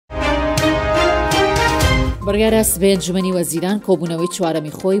بڕیارە سبەی ئەنجومەنی وەزیران کۆبوونەوەی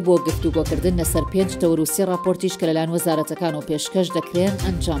چوارەمی خۆی بۆ گفتوگۆکردن لەسەر 5 تەوروسی راپۆرتیش کە لەلایەن وەزارەتەکان و پێشکەش دەکرێن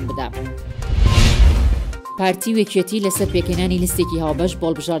ئەنجام بدە. پارتی وێکێتی لەسەر پێکەنانی لیستێکی هاوبەش بۆ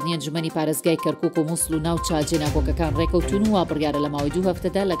هەڵبژاردننی ئەنجومەنی پارێزگای کەرکووک و مووسڵ و ناوچە جێناکۆکەکان ڕێکەوتون و وا بڕیارە لە ماوەی 2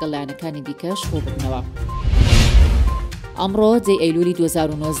 هەفتەدا لەگەڵ لایەنەکانی دیکەش ڕووبکەنەوە. ئەمڕۆ 10 ئەیلولی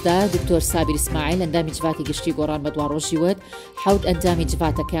 2019 دکتۆر سابیر اسماعیل ئەندامی جڤاتی گشتی گۆڕان بە دوڕۆژی وت 7 ئەندامی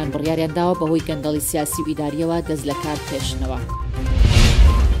جڤاتەکان بڕیاریان داوە بەهۆی گەندەڵی سیاسی و ئیداریەوە دەست لە کار پێشنەوە.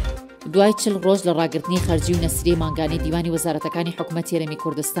 دوای 40 ڕۆژ لە ڕاگررتنی خەرجی و نەسری مانگانی دیوانی وەزارەتەکانی حکوومەتی هەرێمی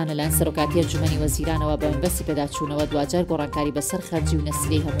کوردستان لەلایەن سەرۆکاتی ئەنجومەنی وەزیرانەوە بە منبەستی پێداچوونەوە دوجار گۆڕانکاری بەسەر خەرجی و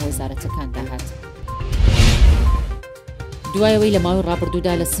نەسری هەموو وەزارەتەکان داهات. دوایەوەی لە ماوەی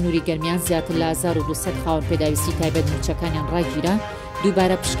ڕابردوودا لە سنووری گەرمیان زیاتر لە 1200 خاوەن پێداویستی تایبەت موچەکانیان ڕاگیرا،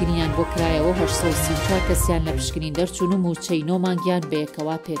 دووبارە پشکنینیان بۆ کرایەوە 834 کەسیان لە پشکنین دەرچوون و موچەی 9 مانگیان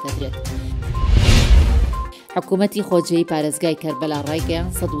بەیەکەوە پێدەدرێت. حکوومەتی خۆجێی پارێزگای کەربەلا ڕایگەیان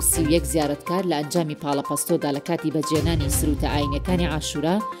 131 زیارەتکار لە ئەنجامی پاڵەپەستۆدا لە کاتی بەجێنانی سروتە ئاینەکانی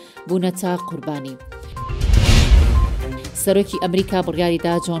عاشورا بوونەتە قوربانی. سەرۆکی ئەمریکا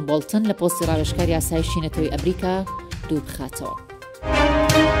بڕیاریدا جۆن بۆڵتن لە پۆستی ڕاوێژکاری ئاسایشی نەتەوەی ئەمریکا دوور بخاتەوە.